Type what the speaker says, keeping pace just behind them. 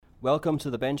Welcome to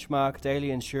the Benchmark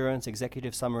Daily Insurance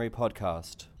Executive Summary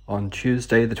Podcast. On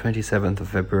Tuesday, the 27th of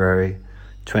February,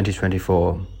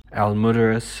 2024, Al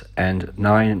Mudaris and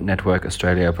Nine Network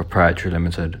Australia Proprietary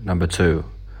Limited, Number 2,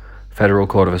 Federal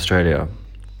Court of Australia.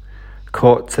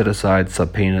 Court set aside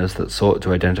subpoenas that sought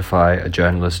to identify a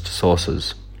journalist's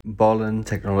sources. Bolin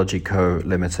Technology Co.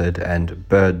 Limited and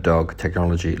Bird Dog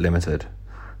Technology Limited,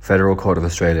 Federal Court of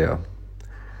Australia.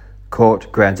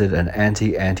 Court granted an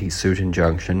anti-suit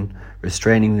injunction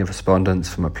restraining the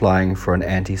respondents from applying for an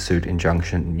anti-suit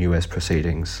injunction in U.S.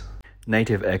 proceedings.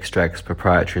 Native Extracts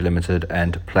Proprietary Limited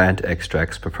and Plant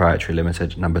Extracts Proprietary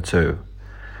Limited, Number 2,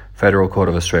 Federal Court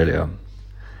of Australia.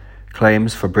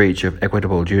 Claims for breach of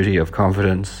equitable duty of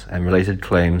confidence and related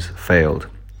claims failed.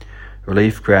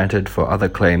 Relief granted for other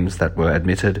claims that were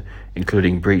admitted,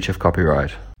 including breach of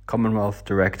copyright. Commonwealth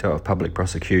Director of Public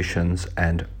Prosecutions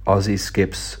and Aussie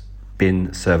Skips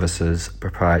Bin Services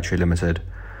Proprietary Limited,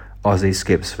 Aussie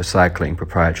Skips Recycling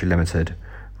Proprietary Limited,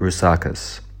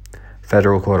 Rusakis,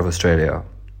 Federal Court of Australia.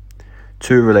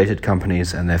 Two related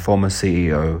companies and their former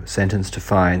CEO sentenced to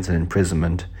fines and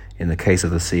imprisonment in the case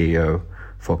of the CEO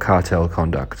for cartel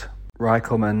conduct.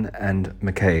 Reichelman and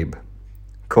McCabe,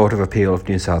 Court of Appeal of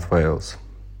New South Wales.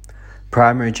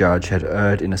 Primary judge had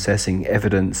erred in assessing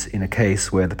evidence in a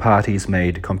case where the parties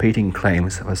made competing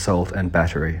claims of assault and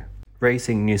battery.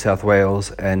 Racing New South Wales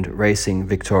and Racing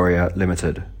Victoria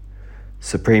Limited,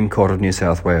 Supreme Court of New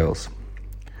South Wales.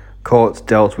 Court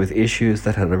dealt with issues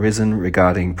that had arisen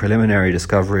regarding preliminary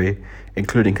discovery,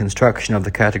 including construction of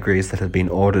the categories that had been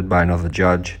ordered by another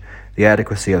judge, the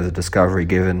adequacy of the discovery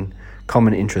given,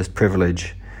 common interest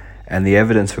privilege, and the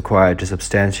evidence required to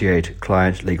substantiate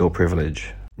client legal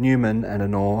privilege. Newman and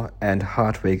Anor and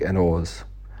Hartwig and Oars,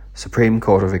 Supreme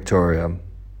Court of Victoria.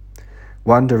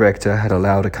 One director had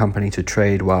allowed a company to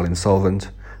trade while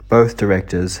insolvent, both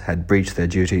directors had breached their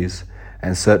duties,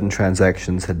 and certain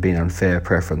transactions had been unfair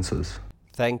preferences.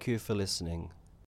 Thank you for listening.